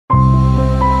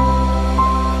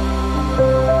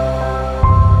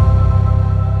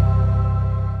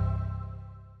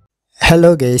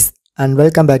Hello guys and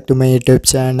welcome back to my YouTube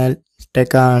channel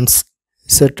Tech.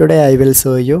 So today I will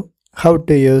show you how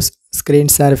to use screen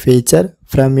share feature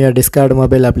from your Discord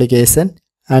mobile application,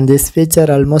 and this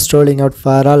feature almost rolling out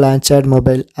for all Android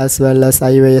mobile as well as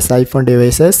iOS iPhone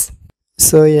devices.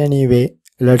 So anyway,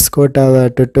 let's go to our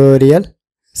tutorial.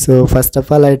 So first of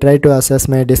all, I try to access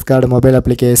my Discord mobile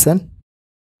application.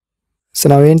 So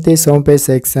now in this homepage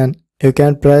section, you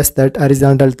can press that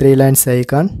horizontal 3 lines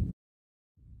icon,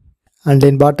 and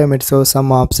in bottom it shows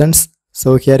some options.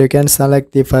 So here you can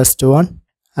select the first one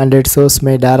and it shows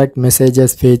my direct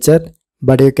messages feature,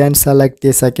 but you can select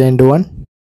the second one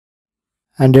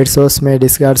and it shows my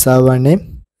Discord server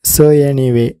name. So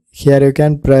anyway, here you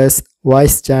can press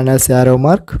voice channels arrow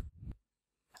mark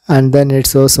and then it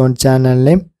shows on channel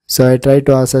name. So I try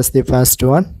to access the first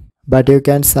one, but you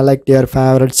can select your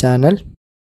favorite channel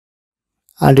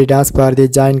and it asks for the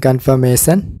join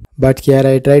confirmation, but here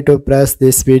I try to press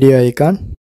this video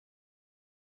icon.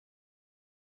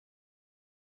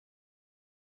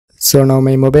 So now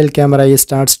my mobile camera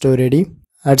starts to ready.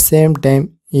 At same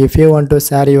time, if you want to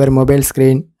share your mobile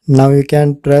screen, now you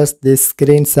can press this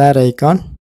screen share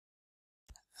icon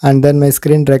and then my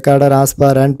screen recorder asks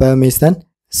for run permission,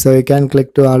 so you can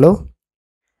click to allow.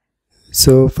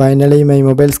 So finally my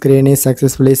mobile screen is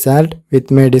successfully shared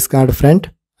with my Discord friend,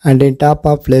 and in top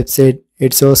of left side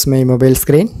it shows my mobile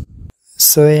screen.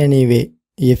 So anyway,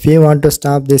 if you want to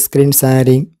stop the screen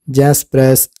sharing, just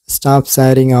press stop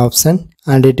sharing option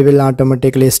and it will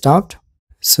automatically stop.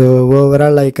 So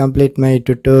overall I complete my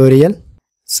tutorial.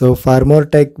 So for more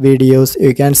tech videos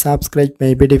you can subscribe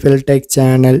my beautiful tech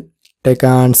channel Tech,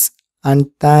 and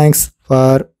thanks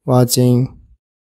for watching.